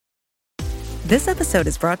This episode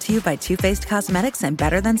is brought to you by Too Faced Cosmetics and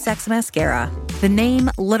Better Than Sex Mascara. The name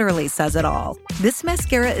literally says it all. This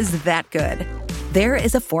mascara is that good. There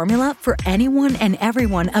is a formula for anyone and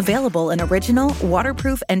everyone available in original,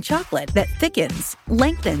 waterproof, and chocolate that thickens,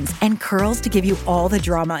 lengthens, and curls to give you all the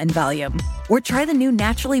drama and volume. Or try the new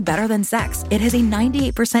Naturally Better Than Sex. It has a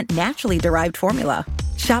 98% naturally derived formula.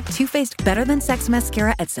 Shop Too Faced Better Than Sex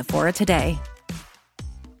Mascara at Sephora today.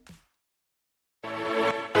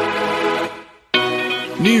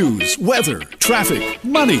 News, weather, traffic,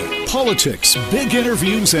 money, politics, big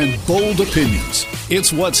interviews, and bold opinions.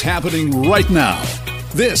 It's what's happening right now.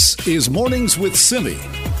 This is Mornings with Simi.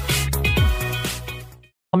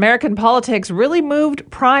 American politics really moved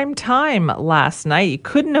prime time last night. You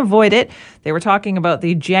couldn't avoid it. They were talking about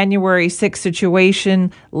the January 6th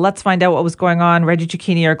situation. Let's find out what was going on. Reggie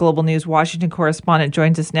Cecchini, our Global News Washington correspondent,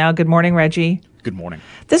 joins us now. Good morning, Reggie. Good morning.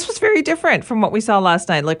 This was very different from what we saw last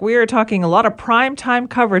night. Like, we were talking a lot of prime time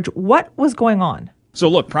coverage. What was going on? So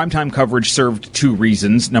look, primetime coverage served two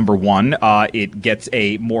reasons. Number one, it gets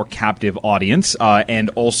a more captive audience, and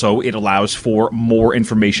also it allows for more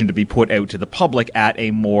information to be put out to the public at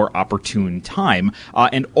a more opportune time.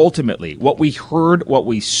 And ultimately, what we heard, what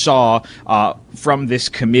we saw from this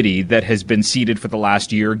committee that has been seated for the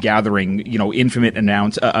last year, gathering, infinite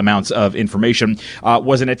amounts of information,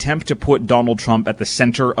 was an attempt to put Donald Trump at the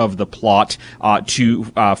center of the plot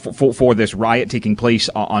for this riot taking place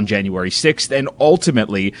on January 6th, and ultimately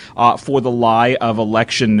for the lie of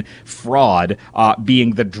election fraud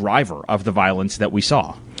being the driver of the violence that we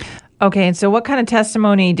saw. Okay, and so what kind of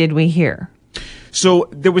testimony did we hear? So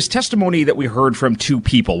there was testimony that we heard from two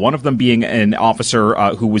people, one of them being an officer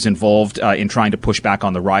who was involved in trying to push back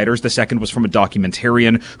on the rioters. The second was from a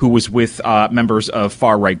documentarian who was with members of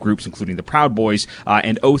far-right groups, including the Proud Boys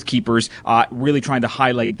and Oath Keepers, really trying to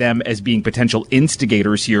highlight them as being potential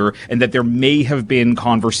instigators here, and that there may have been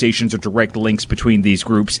conversations or direct links between these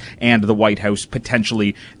groups and the White House,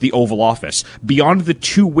 potentially the Oval Office. Beyond the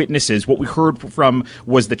two witnesses, what we heard from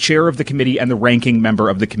was the chair of the committee and the ranking member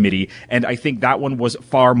of the committee, and I think that one was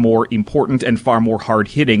far more important and far more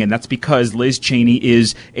hard-hitting, and that's because Liz Cheney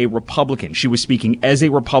is a Republican. She was speaking as a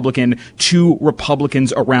Republican to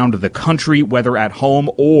Republicans around the country, whether at home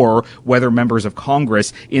or whether members of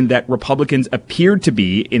Congress, in that Republicans appeared to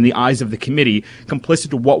be, in the eyes of the committee, complicit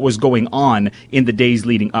to what was going on in the days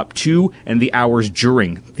leading up to and the hours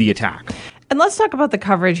during the attack. And let's talk about the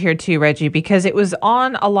coverage here too, Reggie, because it was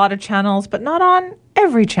on a lot of channels, but not on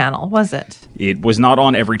every channel, was it? It was not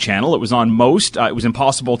on every channel. It was on most. It was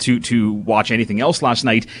impossible to watch anything else last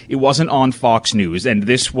night. It wasn't on Fox News, and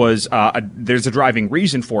this was there's a driving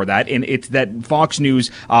reason for that, and it's that Fox News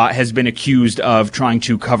has been accused of trying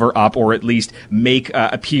to cover up or at least make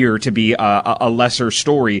appear to be a lesser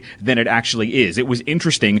story than it actually is. It was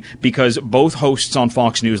interesting because both hosts on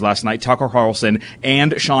Fox News last night, Tucker Carlson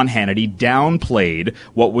and Sean Hannity, downplayed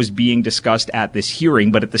what was being discussed at this hearing,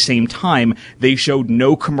 but at the same time, they showed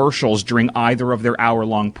no commercials during either of their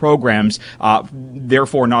hour-long programs,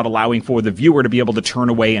 therefore not allowing for the viewer to be able to turn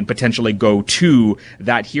away and potentially go to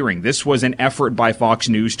that hearing. This was an effort by Fox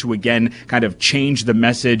News to, again, kind of change the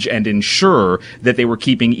message and ensure that they were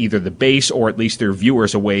keeping either the base or at least their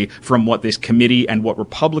viewers away from what this committee and what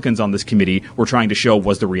Republicans on this committee were trying to show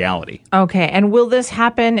was the reality. Okay, and will this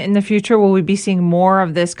happen in the future? Will we be seeing more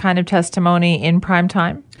of this kind of testimony in prime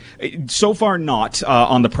time? So far not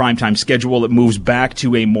on the primetime schedule. It moves back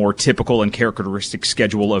to a more typical and characteristic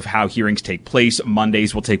schedule of how hearings take place.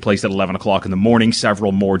 Mondays will take place at 11 o'clock in the morning.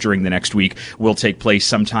 Several more during the next week will take place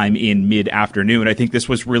sometime in mid-afternoon. I think this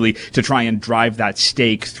was really to try and drive that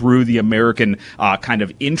stake through the American kind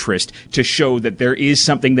of interest to show that there is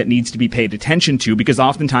something that needs to be paid attention to, because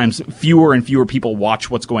oftentimes fewer and fewer people watch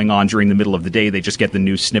what's going on during the middle of the day. They just get the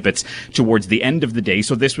news snippets towards the end of the day.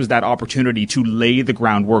 So this was that opportunity to lay the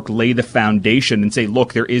groundwork, lay the foundation, and say,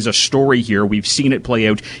 look, there is a story here. We've seen it play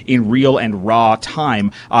out in real and raw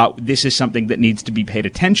time. This is something that needs to be paid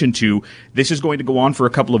attention to. This is going to go on for a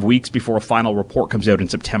couple of weeks before a final report comes out in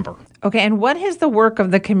September. Okay, and what has the work of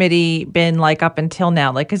the committee been like up until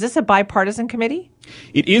now? Like, is this a bipartisan committee?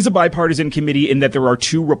 It is a bipartisan committee in that there are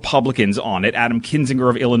two Republicans on it, Adam Kinzinger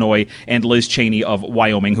of Illinois and Liz Cheney of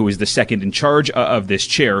Wyoming, who is the second in charge of this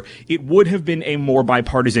chair. It would have been a more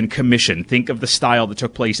bipartisan commission. Think of the style that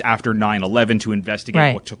took place after 9/11 to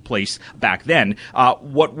investigate what took place back then.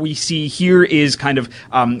 What we see here is kind of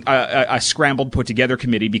a scrambled, put-together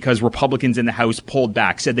committee because Republicans in the House pulled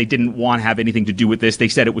back, said they didn't want to have anything to do with this. They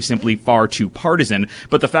said it was simply simply far too partisan.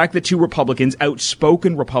 But the fact that two Republicans,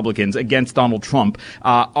 outspoken Republicans against Donald Trump,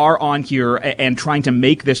 are on here and trying to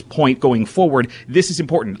make this point going forward, this is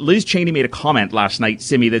important. Liz Cheney made a comment last night,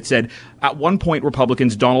 Simi, that said, at one point,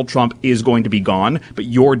 Republicans, Donald Trump is going to be gone, but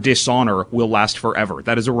your dishonor will last forever.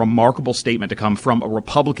 That is a remarkable statement to come from a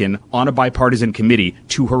Republican on a bipartisan committee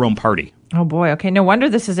to her own party. Oh, boy. Okay. No wonder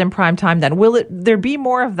this is in prime time then. Will there be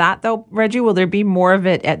more of that, though, Reggie? Will there be more of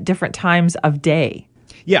it at different times of day?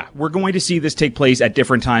 Yeah, we're going to see this take place at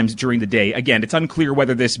different times during the day. Again, it's unclear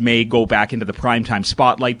whether this may go back into the primetime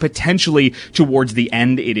spotlight. Potentially towards the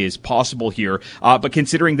end, it is possible here. But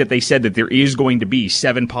considering that they said that there is going to be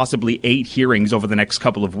 7, possibly 8 hearings over the next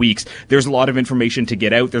couple of weeks, there's a lot of information to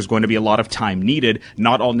get out. There's going to be a lot of time needed.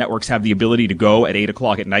 Not all networks have the ability to go at 8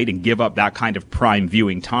 o'clock at night and give up that kind of prime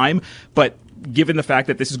viewing time. But given the fact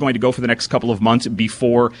that this is going to go for the next couple of months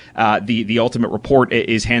before the ultimate report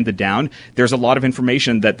is handed down, there's a lot of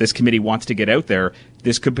information that this committee wants to get out there.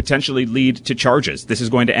 This could potentially lead to charges. This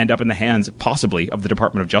is going to end up in the hands, possibly, of the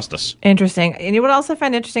Department of Justice. Interesting. And what else I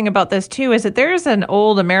find interesting about this, too, is that there's an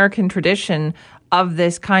old American tradition of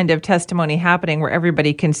this kind of testimony happening where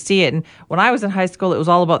everybody can see it. And when I was in high school, it was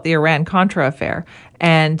all about the Iran-Contra affair.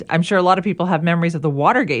 And I'm sure a lot of people have memories of the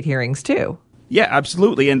Watergate hearings, too. Yeah,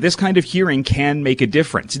 absolutely. And this kind of hearing can make a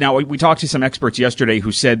difference. Now, we talked to some experts yesterday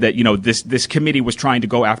who said that, this committee was trying to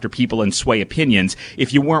go after people and sway opinions.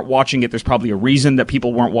 If you weren't watching it, there's probably a reason that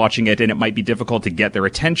people weren't watching it, and it might be difficult to get their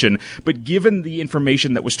attention. But given the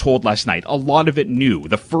information that was told last night, a lot of it new.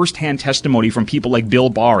 The firsthand testimony from people like Bill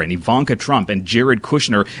Barr and Ivanka Trump and Jared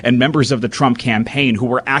Kushner and members of the Trump campaign who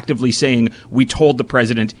were actively saying, we told the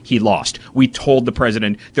president he lost. We told the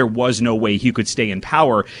president there was no way he could stay in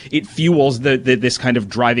power. It fuels this kind of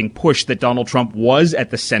driving push that Donald Trump was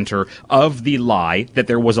at the center of the lie, that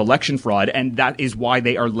there was election fraud, and that is why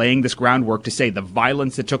they are laying this groundwork to say the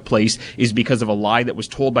violence that took place is because of a lie that was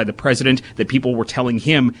told by the president that people were telling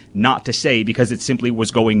him not to say because it simply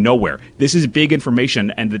was going nowhere. This is big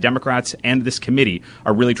information, and the Democrats and this committee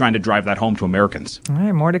are really trying to drive that home to Americans. All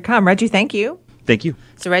right, more to come. Reggie, thank you. Thank you.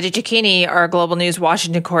 So Reggie Cecchini, our Global News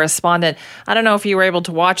Washington correspondent. I don't know if you were able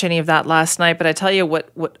to watch any of that last night, but I tell you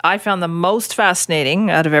what I found the most fascinating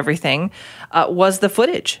out of everything was the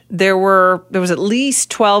footage. There was at least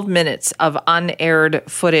 12 minutes of unaired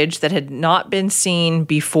footage that had not been seen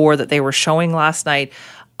before that they were showing last night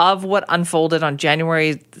of what unfolded on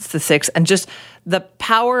January the 6th, and just the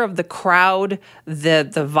power of the crowd,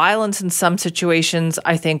 the violence in some situations,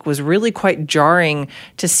 I think was really quite jarring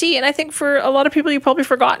to see. And I think for a lot of people, you've probably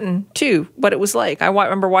forgotten, too, what it was like. I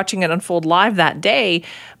remember watching it unfold live that day,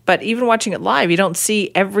 but even watching it live, you don't see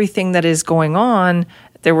everything that is going on.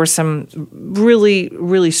 There were some really,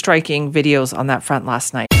 really striking videos on that front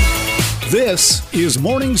last night. This is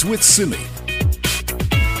Mornings with Simi.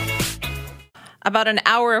 About an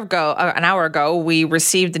hour ago, we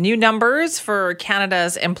received the new numbers for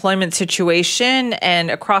Canada's employment situation, and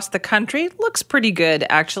across the country, looks pretty good,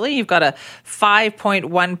 actually. You've got a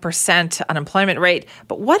 5.1% unemployment rate.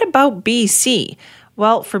 But what about BC?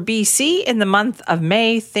 Well, for BC, in the month of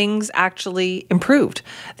May, things actually improved.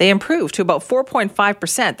 They improved to about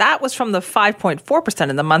 4.5%. That was from the 5.4%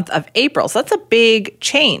 in the month of April. So that's a big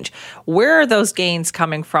change. Where are those gains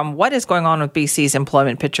coming from? What is going on with BC's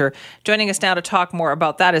employment picture? Joining us now to talk more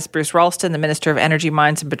about that is Bruce Ralston, the Minister of Energy,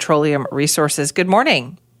 Mines and Petroleum Resources. Good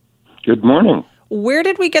morning. Good morning. Where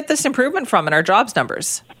did we get this improvement from in our jobs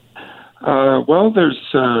numbers? Well, there's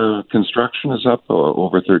construction is up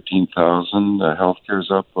over 13,000. Healthcare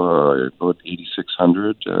is up about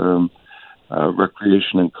 8,600.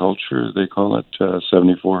 Recreation and culture, they call it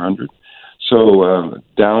 7,400. So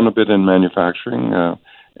down a bit in manufacturing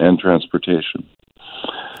and transportation.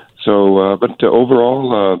 So, but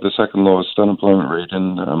overall, the second lowest unemployment rate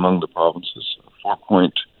among the provinces,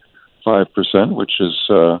 4.5%, which is,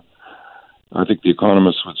 I think the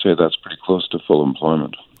economists would say that's pretty close to full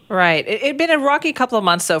employment. Right. It'd been a rocky couple of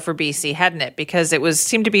months, though, for BC, hadn't it? Because it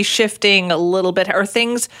seemed to be shifting a little bit. Are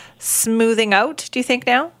things smoothing out, do you think,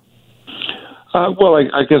 now? Well,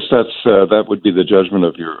 I guess that would be the judgment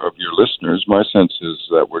of your listeners. My sense is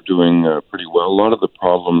that we're doing pretty well. A lot of the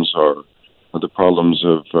problems are the problems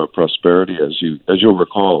of prosperity, as you'll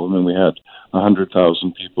recall. I mean, we had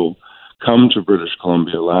 100,000 people come to British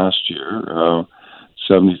Columbia last year.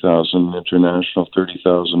 70,000 international,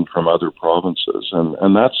 30,000 from other provinces,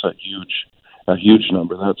 and that's a huge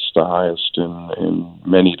number. That's the highest in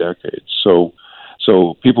many decades. So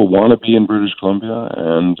people want to be in British Columbia,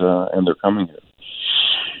 and they're coming here.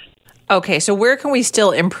 Okay, so where can we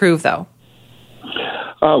still improve, though?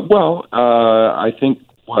 I think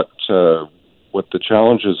what what the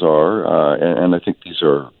challenges are, and I think these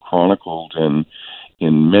are chronicled in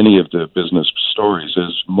many of the business stories,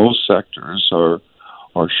 is most sectors are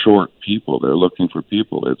short people. They're looking for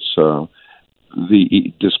people. It's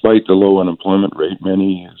despite the low unemployment rate,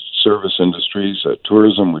 many service industries,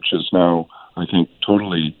 tourism, which is now, I think,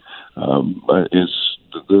 totally is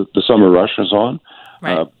the summer rush is on.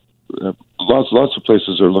 Right. Lots of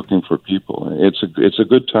places are looking for people. It's a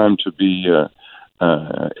good time to be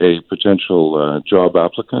a potential job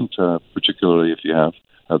applicant, particularly if you have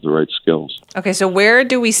the right skills. Okay, so where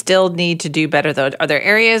do we still need to do better, though? Are there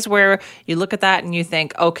areas where you look at that and you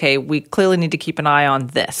think, okay, we clearly need to keep an eye on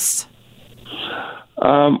this?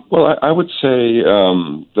 Well, I would say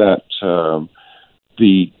that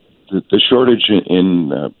the shortage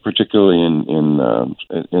in particularly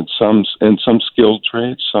in some skilled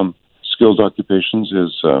trades, some skilled occupations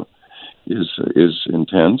is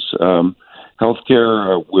intense.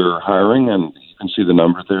 Healthcare, we're hiring, and you can see the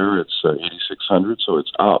number there. It's 8,600, so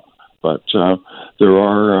it's up. But there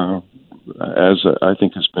are, as I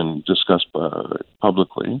think has been discussed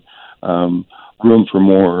publicly, room for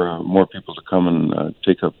more people to come and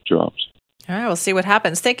take up jobs. All right, we'll see what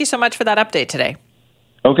happens. Thank you so much for that update today.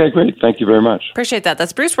 Okay, great. Thank you very much. Appreciate that.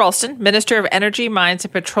 That's Bruce Ralston, Minister of Energy, Mines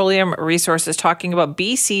and Petroleum Resources, talking about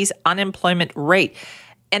BC's unemployment rate.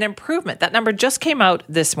 An improvement. That number just came out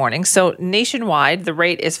this morning. So nationwide, the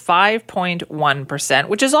rate is 5.1%,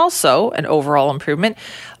 which is also an overall improvement.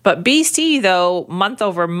 But BC, though, month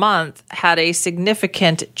over month, had a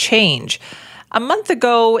significant change. A month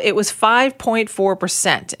ago, it was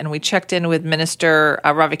 5.4%, and we checked in with Minister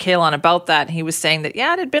Ravi Kahlon about that. And he was saying that,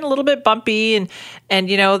 yeah, it had been a little bit bumpy, and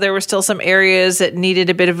you know, there were still some areas that needed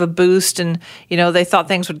a bit of a boost, and you know, they thought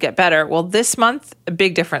things would get better. Well, this month, a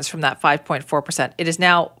big difference from that 5.4%. It is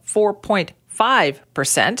now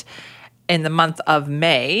 4.5%. in the month of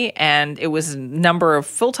May, and it was a number of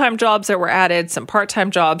full-time jobs that were added, some part-time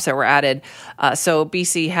jobs that were added. So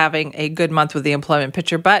BC having a good month with the employment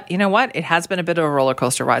picture. But you know what? It has been a bit of a roller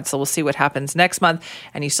coaster ride. So we'll see what happens next month.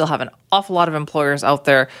 And you still have an awful lot of employers out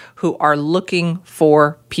there who are looking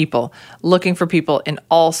for people in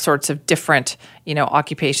all sorts of different,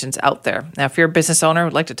 occupations out there. Now, if you're a business owner,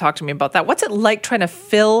 would like to talk to me about that. What's it like trying to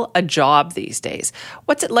fill a job these days?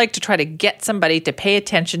 What's it like to try to get somebody to pay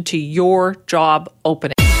attention to your job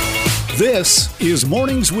opening? This is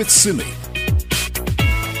Mornings with Simi.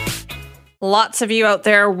 Lots of you out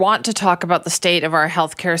there want to talk about the state of our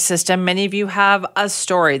healthcare system. Many of you have a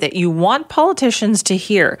story that you want politicians to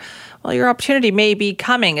hear. Well, your opportunity may be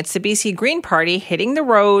coming. It's the BC Green Party hitting the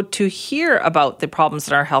road to hear about the problems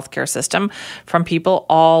in our healthcare system from people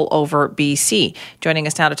all over BC. Joining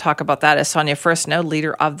us now to talk about that is Sonia Furstenau,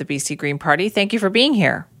 leader of the BC Green Party. Thank you for being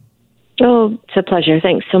here. Oh, it's a pleasure.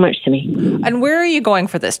 Thanks so much, Simi. And where are you going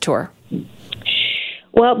for this tour?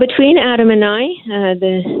 Well, between Adam and I,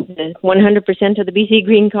 the 100% of the BC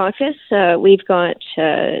Green Caucus, we've got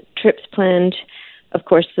trips planned, of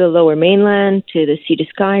course, to the Lower Mainland, to the Sea to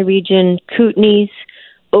Sky region, Kootenays,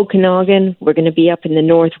 Okanagan. We're going to be up in the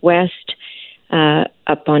Northwest,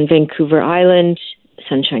 up on Vancouver Island,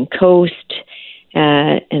 Sunshine Coast,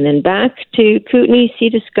 and then back to Kootenays, Sea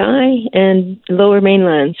to Sky, and Lower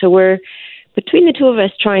Mainland. So we're between the two of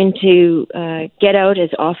us trying to get out as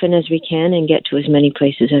often as we can and get to as many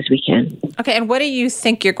places as we can. Okay, and what do you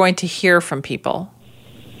think you're going to hear from people?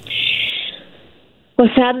 Well,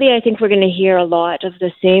 sadly, I think we're going to hear a lot of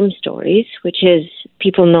the same stories, which is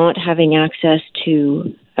people not having access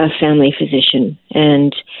to a family physician.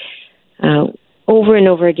 And over and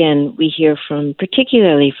over again, we hear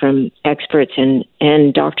particularly from experts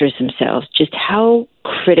and doctors themselves, just how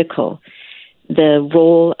critical the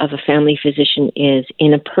role of a family physician is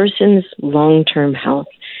in a person's long-term health.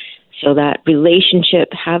 So that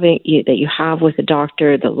relationship that you have with a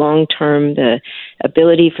doctor, the long-term, the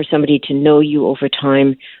ability for somebody to know you over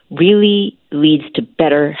time really leads to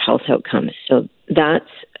better health outcomes. So that's,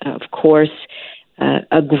 of course,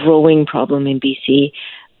 a growing problem in BC.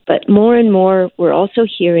 But more and more, we're also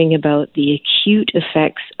hearing about the acute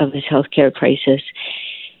effects of this healthcare crisis.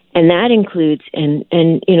 And that includes, and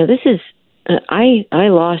this is, I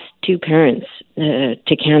lost two parents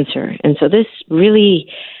to cancer. And so this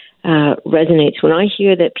really resonates when I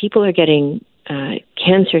hear that people are getting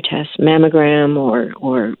cancer tests, mammogram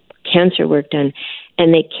or cancer work done,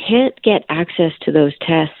 and they can't get access to those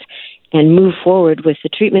tests and move forward with the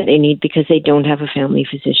treatment they need because they don't have a family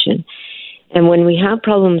physician. And when we have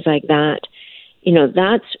problems like that,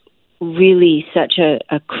 that's really such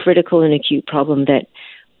a critical and acute problem that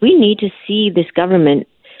we need to see this government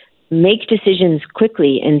make decisions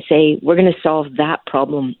quickly and say, we're going to solve that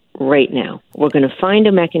problem right now. We're going to find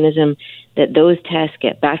a mechanism that those tests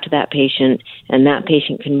get back to that patient, and that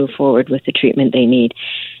patient can move forward with the treatment they need.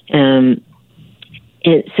 And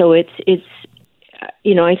so it's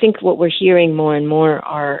I think what we're hearing more and more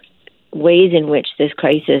are ways in which this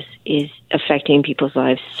crisis is affecting people's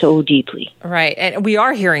lives so deeply. Right. And we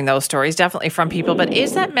are hearing those stories definitely from people. But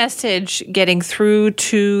is that message getting through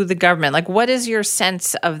to the government? Like, what is your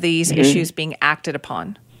sense of these issues being acted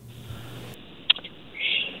upon?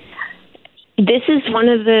 This is one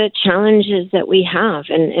of the challenges that we have.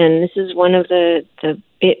 And this is one of the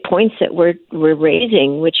points that we're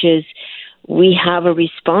raising, which is we have a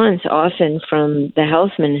response often from the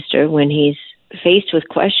health minister when he's faced with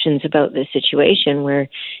questions about the situation, where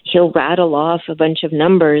he'll rattle off a bunch of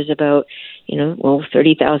numbers about,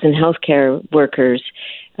 30,000 healthcare workers.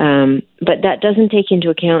 But that doesn't take into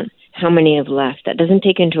account how many have left. That doesn't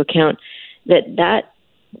take into account that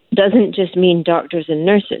doesn't just mean doctors and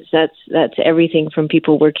nurses. That's everything from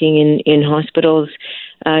people working in hospitals,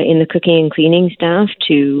 in the cooking and cleaning staff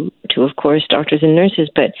to of course doctors and nurses.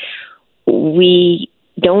 But we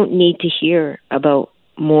don't need to hear about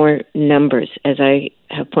more numbers, as I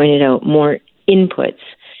have pointed out, more inputs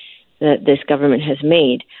that this government has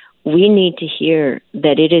made. We need to hear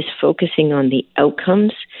that it is focusing on the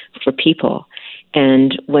outcomes for people.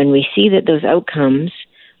 And when we see that those outcomes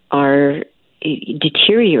are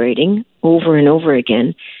deteriorating over and over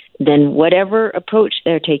again, then whatever approach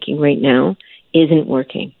they're taking right now isn't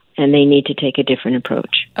working, and they need to take a different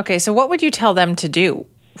approach. Okay, so what would you tell them to do?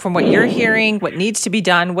 From what you're hearing, what needs to be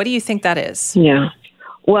done, what do you think that is? Yeah.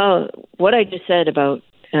 Well, what I just said about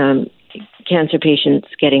cancer patients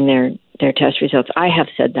getting their test results, I have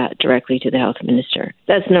said that directly to the health minister.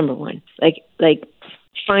 That's number one. Like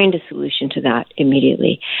find a solution to that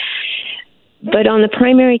immediately. But on the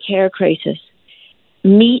primary care crisis,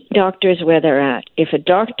 meet doctors where they're at. If a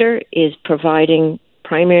doctor is providing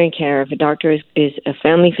primary care, if a doctor is a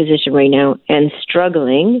family physician right now and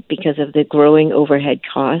struggling because of the growing overhead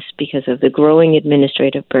costs, because of the growing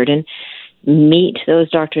administrative burden, meet those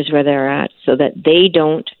doctors where they're at so that they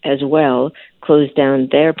don't as well close down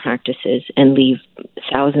their practices and leave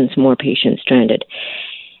thousands more patients stranded.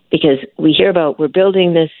 Because we hear about, we're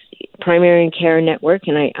building this primary care network,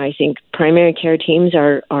 and I think primary care teams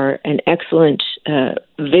are an excellent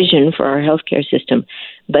vision for our healthcare system.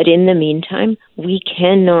 But in the meantime, we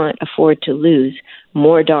cannot afford to lose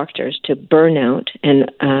more doctors to burnout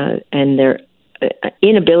and their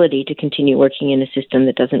inability to continue working in a system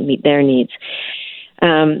that doesn't meet their needs.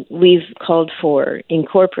 We've called for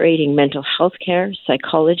incorporating mental health care,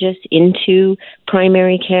 psychologists into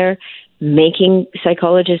primary care, making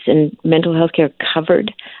psychologists and mental health care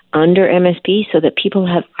covered under MSP so that people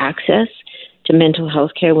have access to mental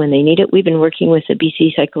health care when they need it. We've been working with the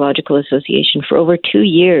BC Psychological Association for over 2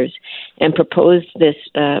 years and proposed this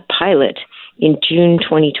pilot in June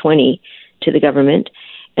 2020 to the government.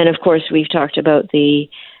 And of course, we've talked about the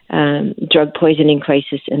drug poisoning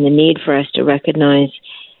crisis and the need for us to recognize,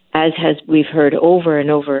 as we've heard over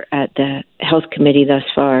and over at the Health Committee thus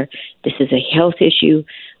far, this is a health issue.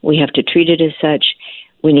 We have to treat it as such.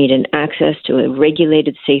 We need an access to a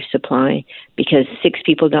regulated, safe supply, because 6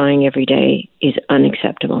 people dying every day is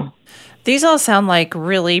unacceptable. These all sound like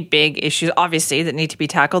really big issues, obviously, that need to be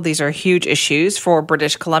tackled. These are huge issues for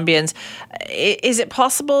British Columbians. Is it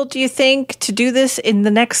possible, do you think, to do this in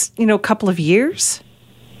the next, couple of years?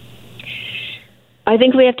 I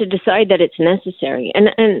think we have to decide that it's necessary.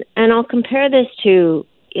 And I'll compare this to,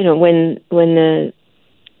 when the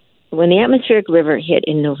atmospheric river hit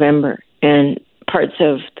in November and parts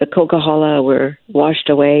of the Coquihalla were washed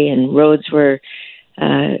away and roads were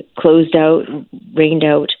closed out, rained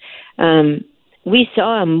out. We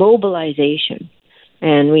saw a mobilization,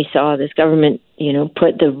 and we saw this government,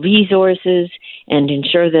 put the resources and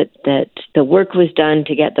ensure that the work was done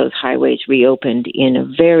to get those highways reopened in a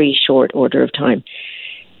very short order of time.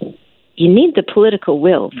 You need the political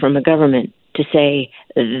will from a government to say,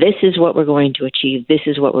 this is what we're going to achieve, this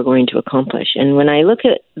is what we're going to accomplish. And when I look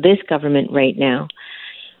at this government right now,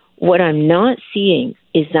 what I'm not seeing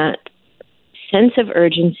is that sense of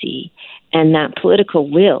urgency and that political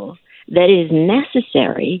will that is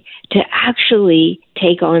necessary to actually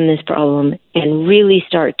take on this problem and really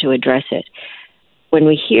start to address it. When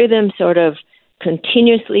we hear them sort of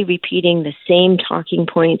continuously repeating the same talking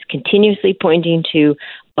points, continuously pointing to,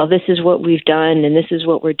 well, this is what we've done and this is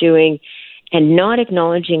what we're doing, and not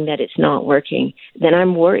acknowledging that it's not working, then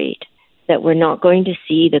I'm worried that we're not going to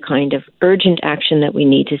see the kind of urgent action that we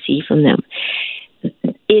need to see from them.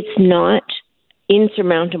 It's not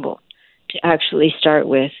insurmountable to actually start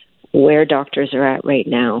with where doctors are at right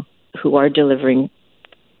now, who are delivering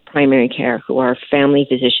primary care, who are family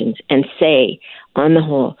physicians, and say, on the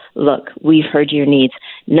whole, look, we've heard your needs.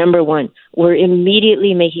 Number one, we're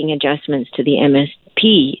immediately making adjustments to the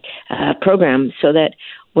MSP program so that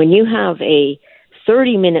when you have a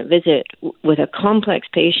 30-minute visit with a complex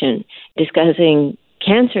patient discussing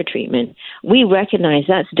cancer treatment, we recognize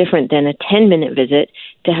that's different than a 10-minute visit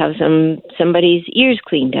to have somebody's ears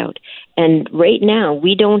cleaned out. And right now,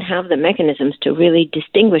 we don't have the mechanisms to really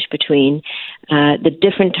distinguish between the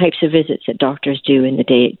different types of visits that doctors do in the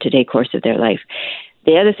day-to-day course of their life.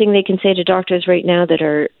 The other thing they can say to doctors right now that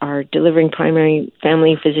are delivering primary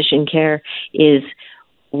family physician care is,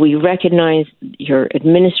 we recognize your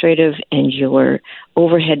administrative and your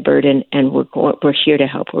overhead burden, and we're here to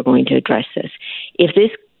help. We're going to address this. If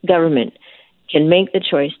this government can make the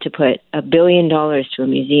choice to put $1 billion to a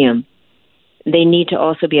museum, they need to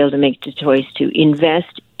also be able to make the choice to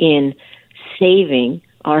invest in saving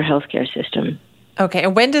our healthcare system. Okay,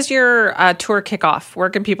 and when does your tour kick off? Where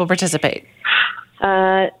can people participate?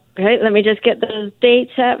 Right, let me just get those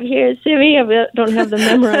dates up here, Simi. I don't have them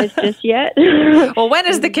memorized just yet. Well, when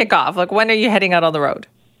is the kickoff? Like, when are you heading out on the road?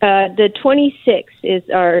 The 26th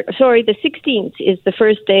the 16th is the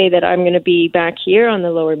first day that I'm going to be back here on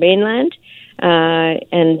the Lower Mainland, and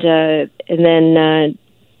then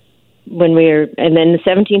the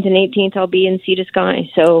 17th and 18th I'll be in Sea to Sky.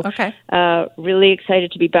 So, okay. Really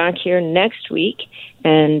excited to be back here next week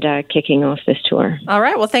and kicking off this tour. All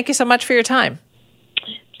right. Well, thank you so much for your time.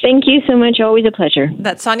 Thank you so much. Always a pleasure.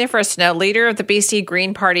 That's Sonia Furstenau, leader of the BC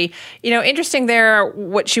Green Party. You know, interesting there,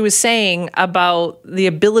 what she was saying about the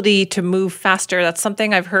ability to move faster. That's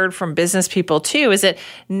something I've heard from business people too, is that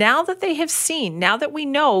now that they have seen, now that we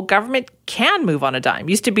know government can move on a dime.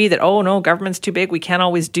 Used to be that, oh no, government's too big. We can't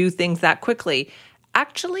always do things that quickly.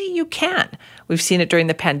 Actually, you can. We've seen it during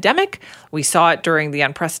the pandemic. We saw it during the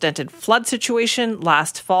unprecedented flood situation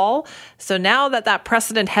last fall. So now that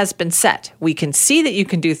precedent has been set, we can see that you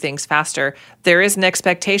can do things faster. There is an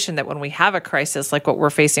expectation that when we have a crisis like what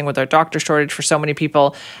we're facing with our doctor shortage for so many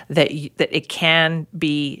people, that it can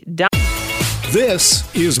be done. This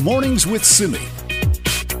is Mornings with Simi.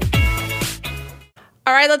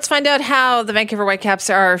 All right, let's find out how the Vancouver Whitecaps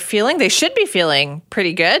are feeling. They should be feeling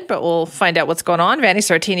pretty good, but we'll find out what's going on. Vanni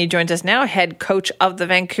Sartini joins us now, head coach of the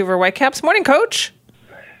Vancouver Whitecaps. Morning, Coach.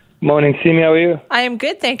 Morning, Simi. How are you? I am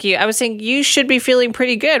good, thank you. I was saying you should be feeling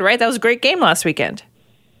pretty good, right? That was a great game last weekend.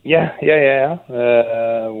 Yeah. It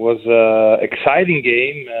was an exciting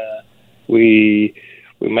game. We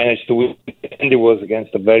managed to win, and it was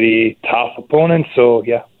against a very tough opponent. So,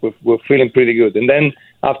 yeah, we're feeling pretty good. And then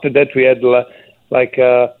after that, we had a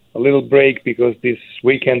little break because this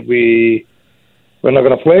weekend we're not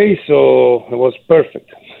going to play, so it was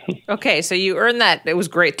perfect. Okay, so you earned that. It was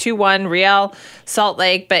great. 2-1, Real, Salt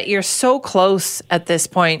Lake, but you're so close at this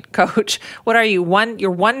point, Coach. What are you,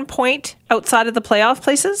 you're 1 point outside of the playoff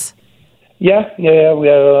places? Yeah, we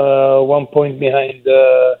are 1 point behind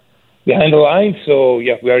the line, so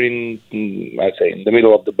yeah, we are in the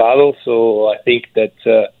middle of the battle, so I think that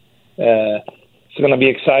it's going to be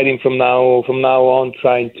exciting from now on,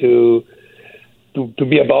 trying to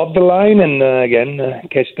be above the line and again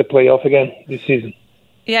catch the playoff again this season.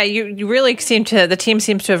 Yeah, you really the team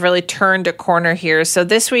seems to have really turned a corner here. So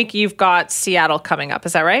this week you've got Seattle coming up,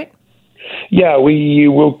 is that right? Yeah, we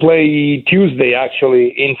will play Tuesday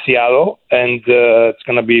actually in Seattle, and it's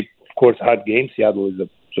going to be, of course, a hard game. Seattle is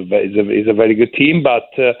a very good team,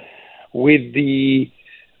 but with the,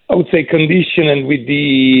 I would say, condition and with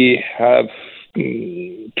the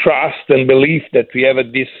trust and belief that we have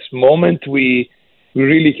at this moment, we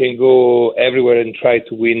really can go everywhere and try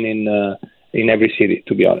to win in every city,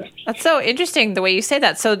 to be honest. That's so interesting the way you say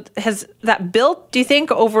that. So has that built, do you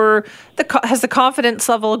think, has the confidence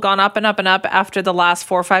level gone up and up and up after the last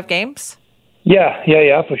 4 or 5 games? Yeah,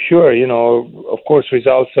 for sure. You know, of course,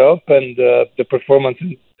 results help, and the performance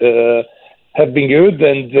have been good,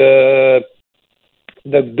 and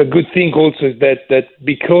the good thing also is that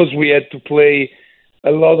because we had to play a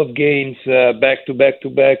lot of games back to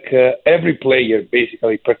back, every player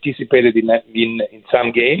basically participated in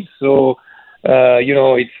some games. So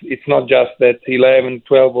it's not just that 11,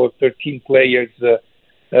 12, or 13 players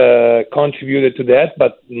contributed to that,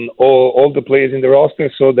 but all the players in the roster.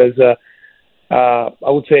 So there's I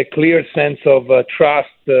would say, a clear sense of trust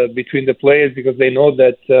between the players, because they know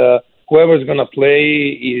that whoever's going to play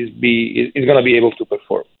is going to be able to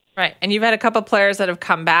perform. Right. And you've had a couple of players that have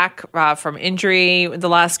come back from injury the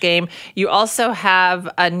last game. You also have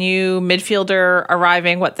a new midfielder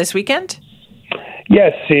arriving, this weekend?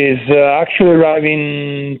 Yes, he's actually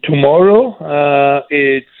arriving tomorrow.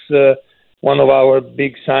 It's one of our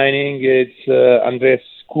big signings. It's Andres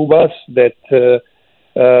Cubas that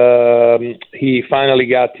he finally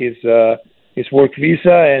got his work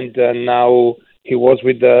visa, and now he was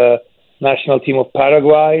with the national team of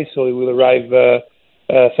Paraguay. So he will arrive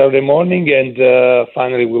Saturday morning, and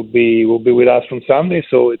finally will be with us from Sunday.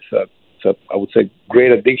 So it's I would say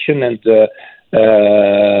great addiction, and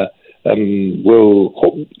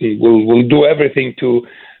we'll do everything to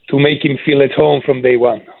make him feel at home from day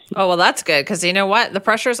one. Oh, well, that's good, because you know what? The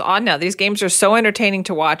pressure's on now. These games are so entertaining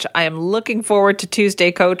to watch. I am looking forward to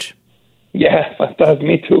Tuesday, Coach. Yeah, fantastic.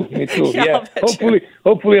 Me too. Yeah.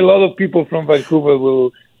 Hopefully a lot of people from Vancouver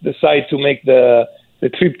will decide to make the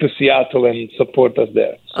trip to Seattle and support us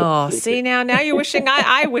there. So, see, now you're wishing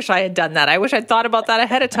I wish I had done that. I wish I'd thought about that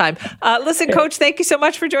ahead of time. Listen, Coach, thank you so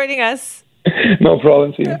much for joining us. No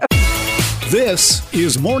problem, Simi. This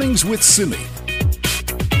is Mornings with Simi.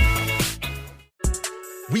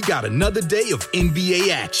 We got another day of NBA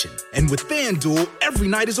action. And with FanDuel, every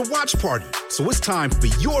night is a watch party. So it's time for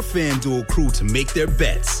your FanDuel crew to make their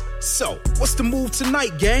bets. So, what's the move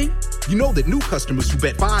tonight, gang? You know that new customers who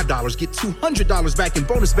bet $5 get $200 back in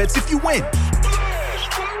bonus bets if you win.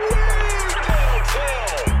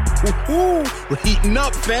 Woo-hoo, we're heating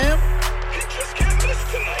up, fam.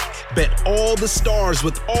 Bet all the stars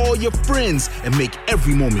with all your friends and make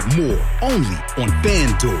every moment more. Only on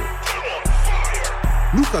FanDuel.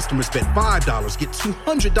 New customers bet $5, get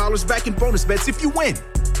 $200 back in bonus bets if you win.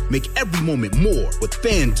 Make every moment more with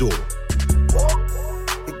FanDuel.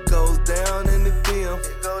 It goes down in the DM.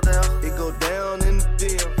 It go down in the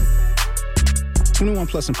DM. 21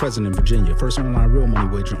 plus and present in Virginia. First online real money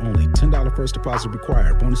wager only. $10 first deposit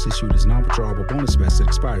required. Bonus issued is non-withdrawable bonus vest that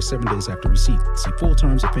expires 7 days after receipt. See full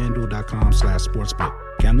terms at FanDuel.com/sportsbook.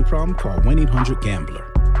 Gambling problem? Call 1-800-GAMBLER.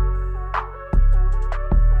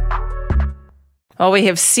 Well, we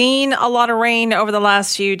have seen a lot of rain over the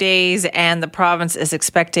last few days, and the province is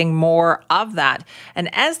expecting more of that. And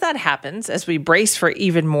as that happens, as we brace for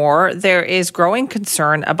even more, there is growing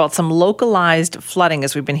concern about some localized flooding,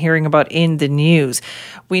 as we've been hearing about in the news.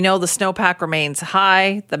 We know the snowpack remains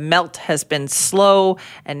high, the melt has been slow,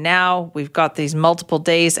 and now we've got these multiple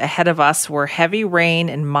days ahead of us where heavy rain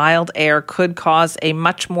and mild air could cause a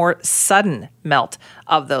much more sudden melt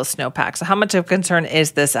of those snowpacks. So how much of concern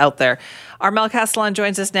is this out there? Armel Castellan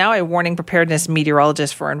joins us now, a warning preparedness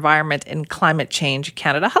meteorologist for Environment and Climate Change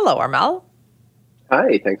Canada. Hello, Armel.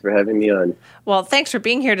 Hi, thanks for having me on. Well, thanks for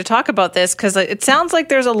being here to talk about this, because it sounds like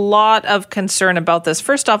there's a lot of concern about this.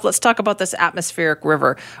 First off, let's talk about this atmospheric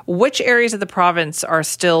river. Which areas of the province are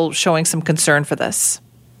still showing some concern for this?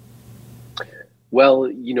 Well,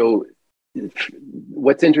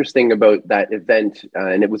 what's interesting about that event,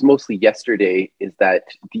 and it was mostly yesterday, is that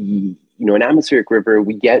an atmospheric river,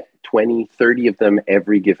 we get 20, 30 of them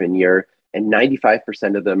every given year, and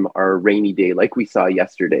 95% of them are a rainy day, like we saw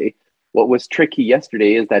yesterday. What was tricky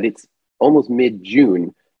yesterday is that it's almost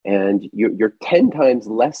mid-June, and you're 10 times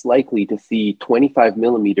less likely to see 25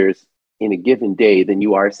 millimeters in a given day than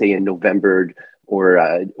you are, say, in November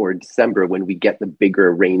or December when we get the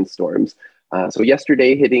bigger rainstorms. So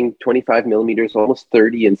yesterday, hitting 25 millimeters, almost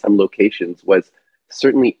 30 in some locations, was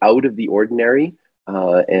certainly out of the ordinary.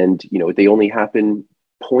 And they only happen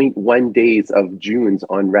 0.1 days of Junes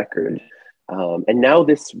on record. And now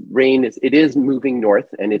this rain is moving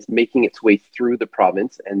north, and it's making its way through the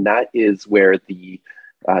province. And that is where the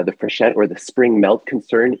freshet or the spring melt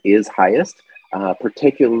concern is highest,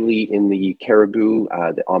 particularly in the Caribou,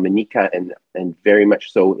 the Amanika, and very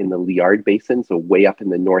much so in the Liard Basin, so way up in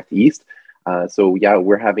the northeast.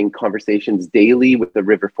 We're having conversations daily with the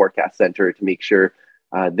River Forecast Center to make sure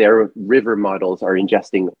their river models are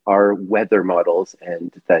ingesting our weather models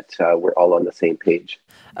and that we're all on the same page.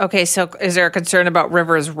 Okay, so is there a concern about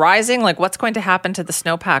rivers rising? Like, what's going to happen to the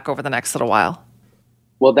snowpack over the next little while?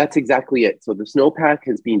 Well, that's exactly it. So the snowpack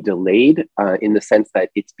has been delayed in the sense that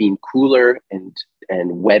it's been cooler and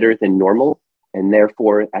wetter than normal. And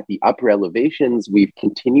therefore, at the upper elevations, we've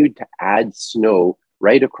continued to add snow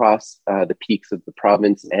right across the peaks of the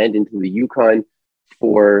province and into the Yukon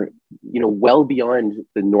for, well beyond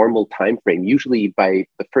the normal time frame. Usually by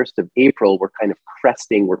the 1st of April, we're kind of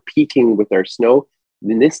cresting, we're peaking with our snow.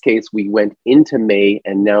 In this case, we went into May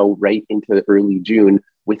and now right into early June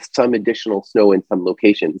with some additional snow in some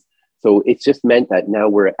locations. So it's just meant that now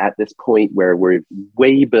we're at this point where we're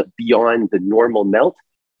way beyond the normal melt.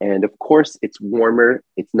 And of course, it's warmer.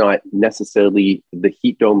 It's not necessarily the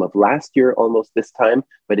heat dome of last year almost this time,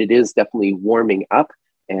 but it is definitely warming up.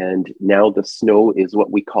 And now the snow is what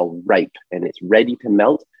we call ripe and it's ready to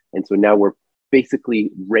melt. And so now we're basically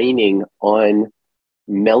raining on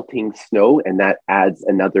melting snow, and that adds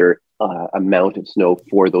another amount of snow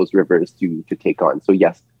for those rivers to take on. So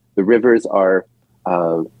yes, the rivers are,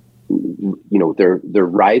 they're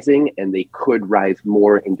rising, and they could rise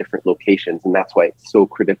more in different locations. And that's why it's so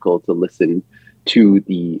critical to listen to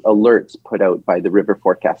the alerts put out by the River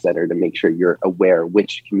Forecast Center to make sure you're aware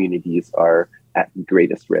which communities are at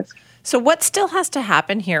greatest risk. So what still has to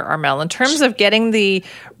happen here, Armel, in terms of getting the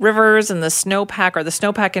rivers and the snowpack, or the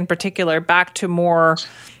snowpack in particular, back to more,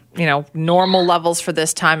 normal levels for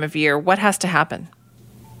this time of year? What has to happen?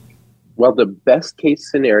 Well, the best case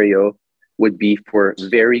scenario would be for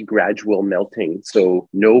very gradual melting. So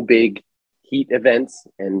no big heat events.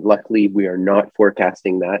 And luckily, we are not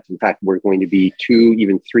forecasting that. In fact, we're going to be 2,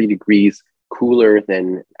 even 3 degrees cooler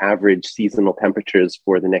than average seasonal temperatures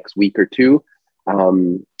for the next week or two.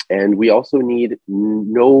 And we also need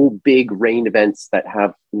no big rain events that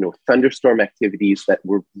have, thunderstorm activities that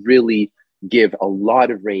will really give a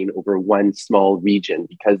lot of rain over one small region,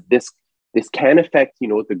 because this can affect,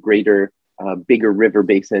 the greater, bigger river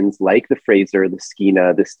basins like the Fraser, the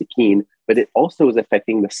Skeena, the Stikine, but it also is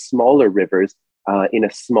affecting the smaller rivers in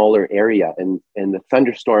a smaller area. And the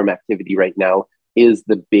thunderstorm activity right now is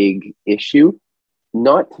the big issue.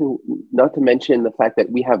 Not to mention the fact that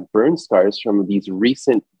we have burn scars from these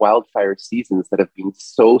recent wildfire seasons that have been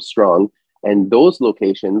so strong. And those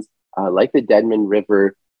locations, like the Deadman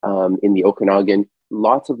River in the Okanagan,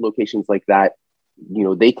 lots of locations like that,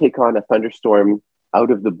 they take on a thunderstorm out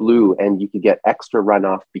of the blue, and you could get extra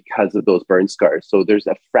runoff because of those burn scars. So there's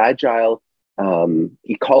a fragile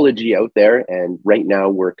ecology out there. And right now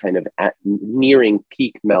we're kind of nearing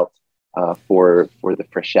peak melt for the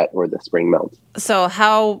freshet or the spring melt. So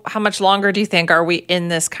how much longer do you think are we in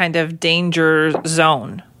this kind of danger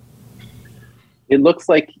zone? It looks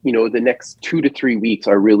like, the next 2 to 3 weeks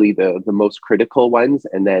are really the most critical ones.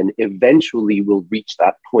 And then eventually we'll reach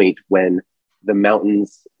that point when the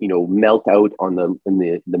mountains, melt out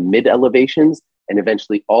in the mid elevations. And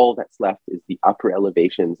eventually all that's left is the upper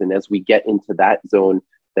elevations. And as we get into that zone,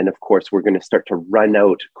 then of course, we're going to start to run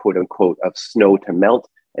out, quote unquote, of snow to melt.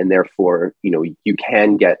 And therefore, you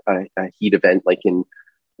can get a heat event like in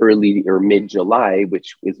early or mid-July,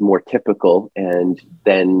 which is more typical. And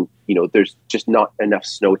then, there's just not enough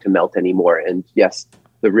snow to melt anymore. And yes,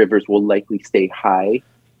 the rivers will likely stay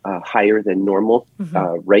higher than normal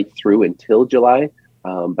right through until July.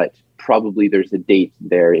 But probably there's a date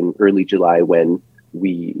there in early July when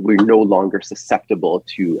we're no longer susceptible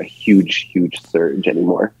to a huge surge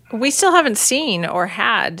anymore. We still haven't seen or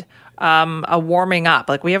had a warming up.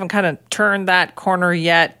 Like, we haven't kind of turned that corner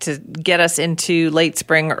yet to get us into late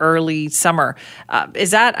spring, early summer. Is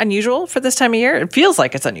that unusual for this time of year? It feels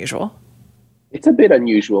like it's unusual. It's a bit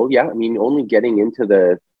unusual, yeah. I mean, only getting into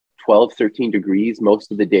the 12, 13 degrees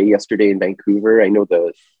most of the day yesterday in Vancouver. I know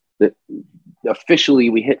the officially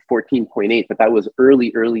we hit 14.8, but that was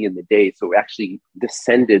early in the day. So it actually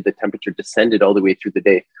the temperature descended all the way through the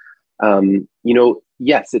day.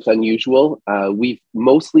 Yes, it's unusual. We've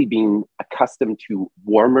mostly been accustomed to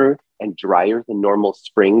warmer and drier than normal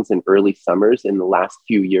springs and early summers in the last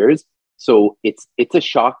few years. So it's a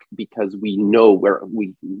shock because we know where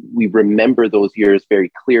we remember those years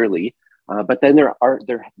very clearly. But then there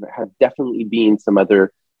have definitely been some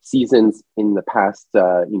other seasons in the past,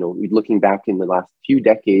 looking back in the last few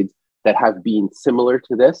decades that have been similar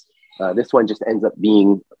to this. This one just ends up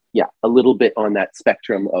being, a little bit on that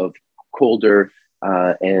spectrum of colder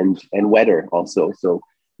and wetter also. So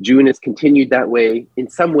June has continued that way. In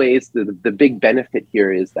some ways, the big benefit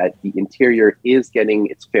here is that the interior is getting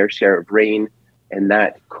its fair share of rain, and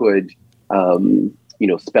that could,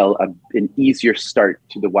 spell an easier start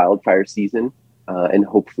to the wildfire season. And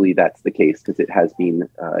hopefully that's the case, because it has been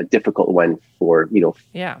a difficult one for,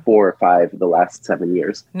 4 or 5 of the last 7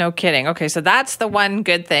 years. No kidding. Okay, so that's the one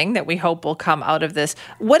good thing that we hope will come out of this.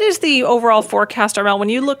 What is the overall forecast, Armel? When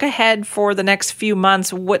you look ahead for the next few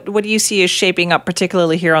months, what do you see as shaping up,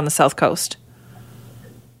 particularly here on the South Coast?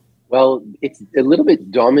 Well, it's a little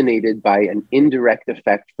bit dominated by an indirect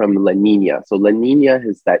effect from La Nina. So La Nina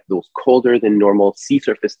is those colder than normal sea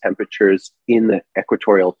surface temperatures in the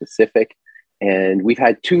equatorial Pacific. And we've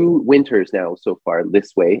had 2 winters now so far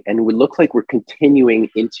this way, and it looks like we're continuing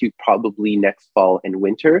into probably next fall and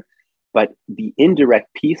winter. But the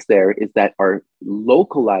indirect piece there is that our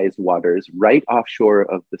localized waters right offshore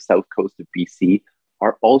of the south coast of BC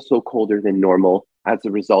are also colder than normal as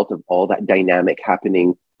a result of all that dynamic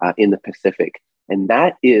happening in the Pacific. And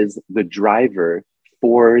that is the driver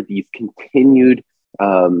for these continued,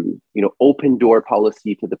 open door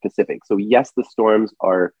policy to the Pacific. So yes, the storms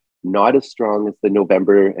are not as strong as the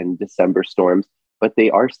November and December storms, but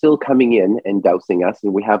they are still coming in and dousing us.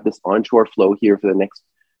 And we have this onshore flow here for the next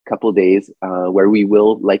couple of days, where we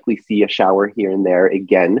will likely see a shower here and there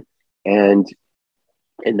again. And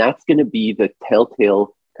that's going to be the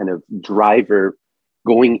telltale kind of driver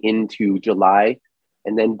going into July.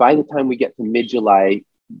 And then by the time we get to mid-July,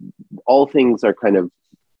 all things are kind of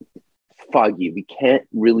foggy. We can't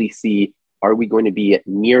really see, are we going to be at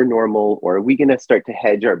near normal, or are we going to start to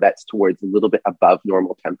hedge our bets towards a little bit above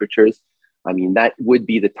normal temperatures? I mean, that would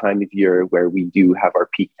be the time of year where we do have our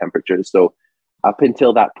peak temperatures. So up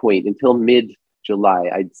until that point, until mid-July,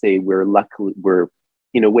 I'd say we're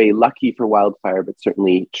in a way lucky for wildfire, but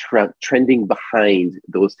certainly trending behind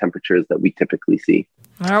those temperatures that we typically see.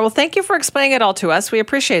 All right. Well, thank you for explaining it all to us. We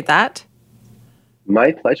appreciate that.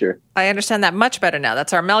 My pleasure. I understand that much better now.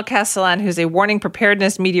 That's Armel Castellan, who's a warning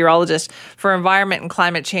preparedness meteorologist for environment and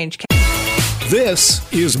climate change.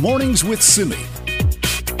 This is Mornings with Simi.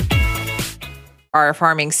 Our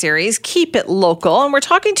farming series, Keep It Local. And we're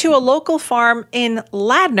talking to a local farm in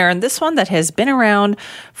Ladner, and this one that has been around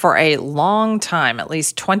for a long time, at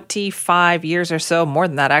least 25 years or so, more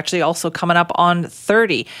than that actually, also coming up on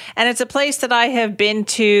 30. And it's a place that I have been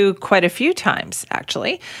to quite a few times,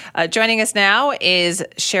 actually. Joining us now is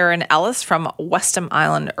Sharon Ellis from Westham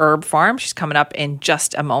Island Herb Farm. She's coming up in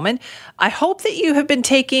just a moment. I hope that you have been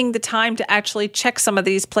taking the time to actually check some of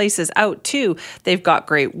these places out too. They've got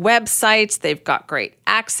great websites. They've got great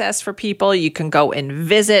access for people. You can go and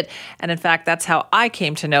visit. And in fact, that's how I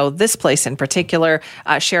came to know this place in particular.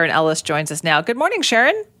 Sharon Ellis joins us now. Good morning,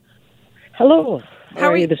 Sharon. Hello. How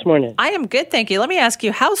are you this morning? I am good, thank you. Let me ask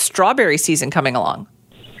you, how's strawberry season coming along?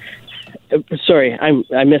 Sorry,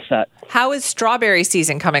 I missed that. How is strawberry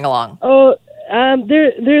season coming along? Oh,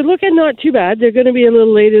 they're looking not too bad. They're going to be a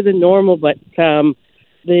little later than normal, but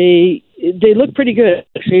they look pretty good.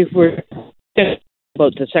 Actually, we're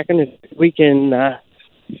about the second week in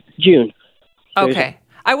June. Okay.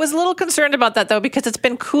 I was a little concerned about that, though, because it's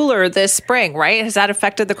been cooler this spring, right? Has that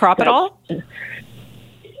affected the crop at all?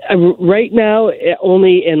 Right now,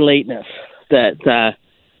 only in lateness. That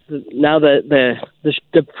now the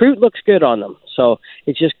fruit looks good on them, so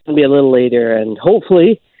it's just going to be a little later, and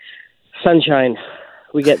hopefully sunshine.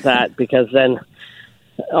 We get that because then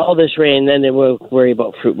all this rain, then they will worry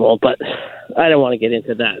about fruit mold, but I don't want to get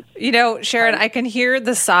into that. You know, Sharon, I can hear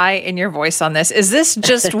the sigh in your voice on this. Is this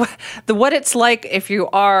just what it's like if you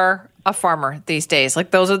are a farmer these days?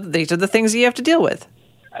 Like these are the things you have to deal with.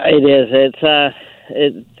 It is.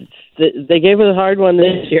 They gave us a hard one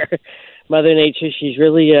this year. Mother Nature, she's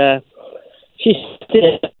really she's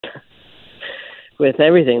with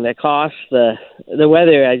everything, the cost, the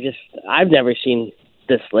weather. I've never seen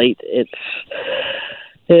this late.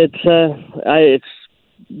 I'm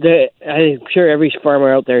sure every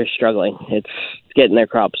farmer out there is struggling. It's getting their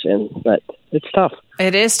crops in, but it's tough.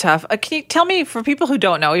 It is tough. Can you tell me, for people who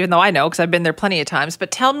don't know, even though I know because I've been there plenty of times,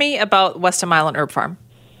 but tell me about Westham Island Herb Farm.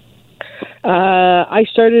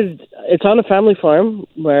 It's on a family farm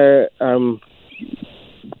where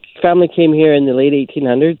family came here in the late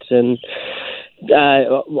 1800s and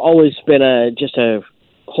always been just a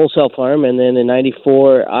wholesale farm, and then in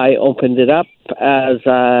 94 I opened it up as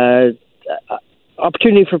a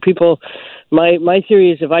opportunity for people. My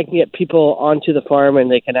theory is if I can get people onto the farm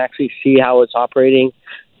and they can actually see how it's operating,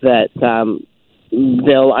 that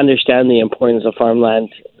they'll understand the importance of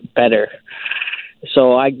farmland better.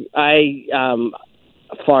 So I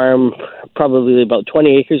farm probably about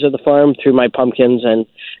 20 acres of the farm through my pumpkins and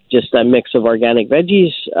just a mix of organic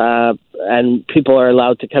veggies, and people are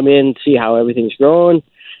allowed to come in, see how everything's growing.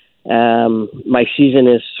 My season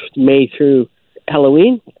is May through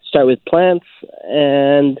Halloween. Start with plants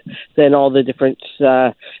and then all the different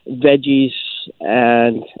veggies,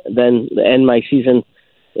 and then end my season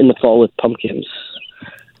in the fall with pumpkins.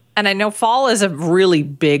 And I know fall is a really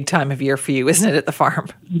big time of year for you, isn't it, at the farm?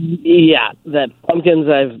 Yeah, the pumpkins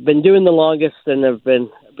I've been doing the longest, and I've been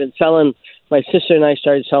selling. My sister and I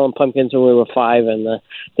started selling pumpkins when we were 5, and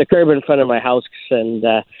the curb in front of my house, and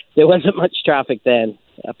there wasn't much traffic then.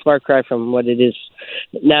 A far cry from what it is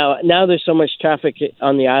now. Now there's so much traffic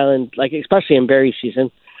on the island, like especially in berry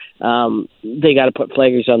season. They got to put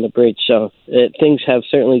flaggers on the bridge, so things have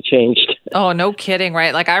certainly changed. Oh, no kidding,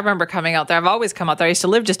 right? Like I remember coming out there. I've always come out there. I used to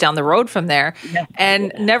live just down the road from there,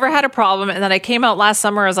 and never had a problem. And then I came out last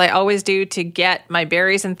summer, as I always do, to get my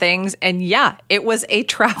berries and things. And yeah, it was a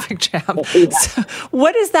traffic jam. So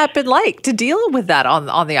what has that been like to deal with that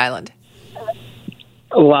on the island?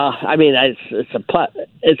 Well, I mean, it's a plus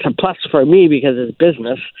for me because it's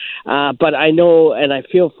business. But I know, and I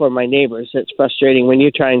feel for my neighbors. It's frustrating when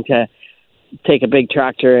you're trying to take a big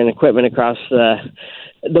tractor and equipment across the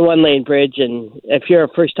one-lane bridge, and if you're a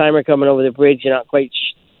first-timer coming over the bridge, you're not quite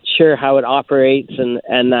sure how it operates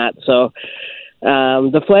and that. So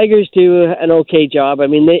the flaggers do an okay job. I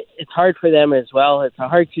mean, it's hard for them as well. It's a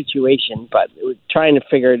hard situation, but we're trying to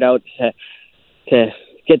figure it out to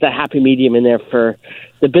get the happy medium in there for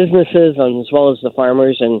the businesses as well as the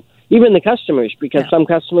farmers and even the customers, because some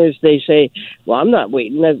customers, they say, well, I'm not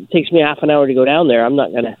waiting. It takes me half an hour to go down there. I'm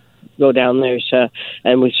not going to go down there. So,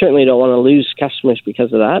 and we certainly don't want to lose customers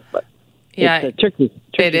because of that. But yeah, it's tricky.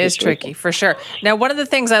 It is tricky, for sure. Now, one of the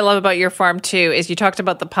things I love about your farm, too, is you talked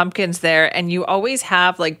about the pumpkins there, and you always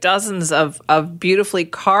have like dozens of beautifully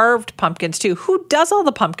carved pumpkins, too. Who does all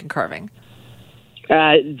the pumpkin carving?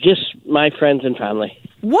 Just my friends and family.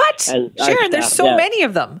 What? And Sharon, there's so many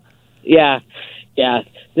of them. Yeah.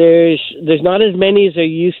 There's not as many as there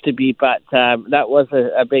used to be, but that was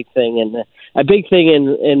a big thing. And a big thing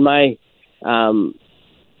in my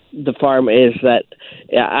the farm is that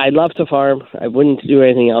I love to farm. I wouldn't do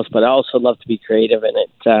anything else, but I also love to be creative, and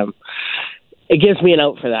it gives me an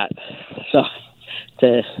out for that.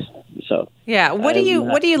 Yeah. What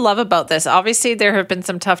do you love about this? Obviously, there have been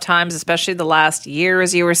some tough times, especially the last year,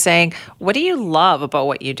 as you were saying. What do you love about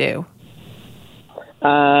what you do?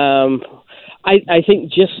 I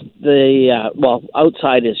think just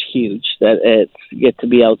outside is huge. That it's get to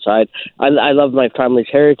be outside. I love my family's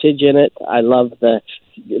heritage in it. I love the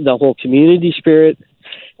whole community spirit,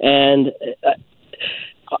 and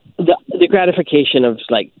the gratification of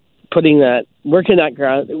like working that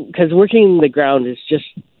ground, because working the ground is just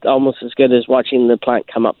almost as good as watching the plant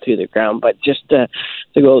come up through the ground. But just to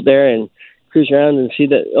go out there and cruise around and see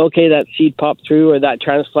that seed pop through, or that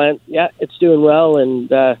transplant, it's doing well, and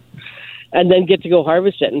then get to go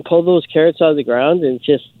harvest it and pull those carrots out of the ground, and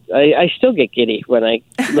just I still get giddy when I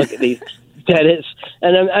look at these. That is,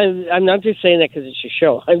 and I'm not just saying that because it's your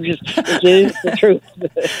show. It is the truth.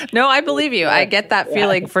 No, I believe you. I get that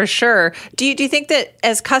feeling for sure. Do you think that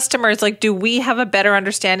as customers, like, do we have a better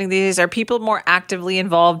understanding of these? Are people more actively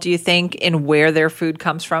involved, do you think, in where their food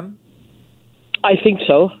comes from? I think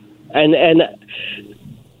so, and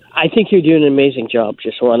I think you're doing an amazing job.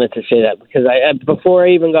 Just wanted to say that, because before I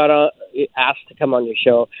even got asked to come on your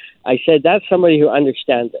show, I said that's somebody who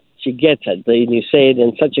understands it. She gets it. And you say it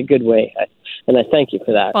in such a good way. And I thank you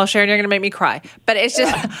for that. Well, Sharon, you're going to make me cry. But it's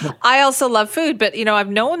just, I also love food. But,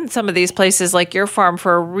 I've known some of these places like your farm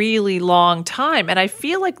for a really long time. And I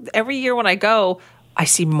feel like every year when I go, I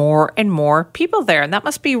see more and more people there. And that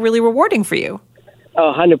must be really rewarding for you.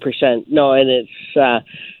 Oh, 100%. No, and it's,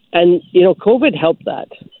 COVID helped that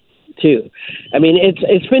too. I mean,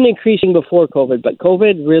 it's been increasing before COVID, but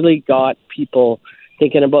COVID really got people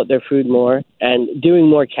thinking about their food more and doing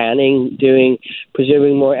more canning,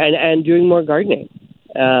 preserving more, and doing more gardening.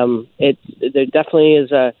 There definitely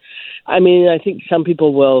is I think some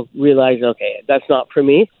people will realize, okay, that's not for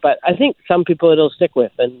me, but I think some people it'll stick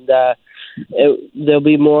with, and there'll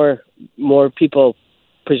be more people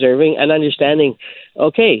preserving and understanding,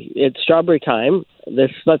 okay, it's strawberry time.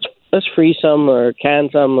 Let's freeze some or can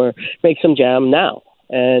some or make some jam now.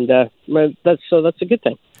 And that's a good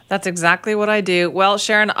thing. That's exactly what I do. Well,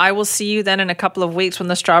 Sharon, I will see you then in a couple of weeks when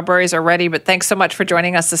the strawberries are ready. But thanks so much for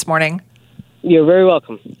joining us this morning. You're very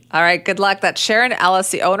welcome. All right, good luck. That's Sharon Ellis,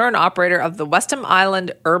 the owner and operator of the Westham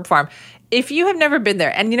Island Herb Farm. If you have never been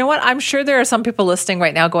there, and you know what? I'm sure there are some people listening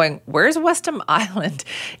right now going, where's Westham Island?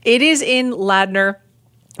 It is in Ladner.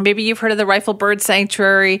 Maybe you've heard of the Rifle Bird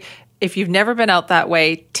Sanctuary. If you've never been out that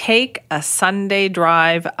way, take a Sunday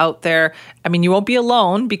drive out there. I mean, you won't be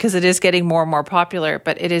alone because it is getting more and more popular,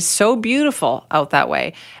 but it is so beautiful out that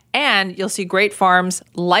way. And you'll see great farms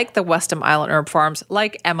like the Westham Island Herb Farms,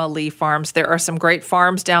 like Emma Lee Farms. There are some great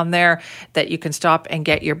farms down there that you can stop and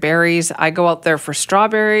get your berries. I go out there for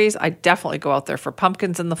strawberries. I definitely go out there for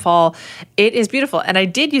pumpkins in the fall. It is beautiful. And I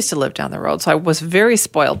did used to live down the road, so I was very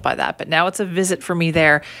spoiled by that. But now it's a visit for me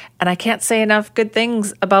there. And I can't say enough good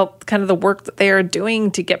things about kind of the work that they are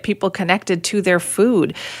doing to get people connected to their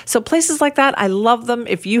food. So places like that, I love them.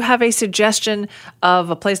 If you have a suggestion of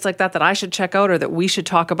a place like that I should check out or that we should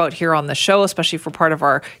talk about here on the show, especially for part of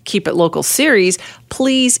our Keep It Local series,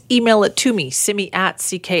 please email it to me,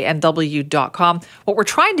 simi@cknw.com. What we're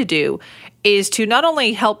trying to do is to not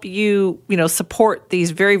only help you, support these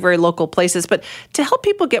very, very local places, but to help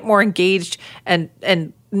people get more engaged and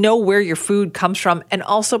know where your food comes from, and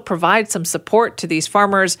also provide some support to these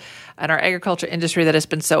farmers and our agriculture industry that has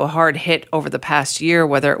been so hard hit over the past year,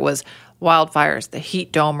 whether it was wildfires, the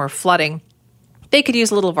heat dome, or flooding. They could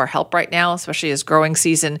use a little of our help right now, especially as growing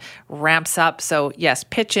season ramps up. So yes,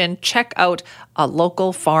 pitch in, check out a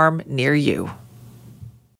local farm near you.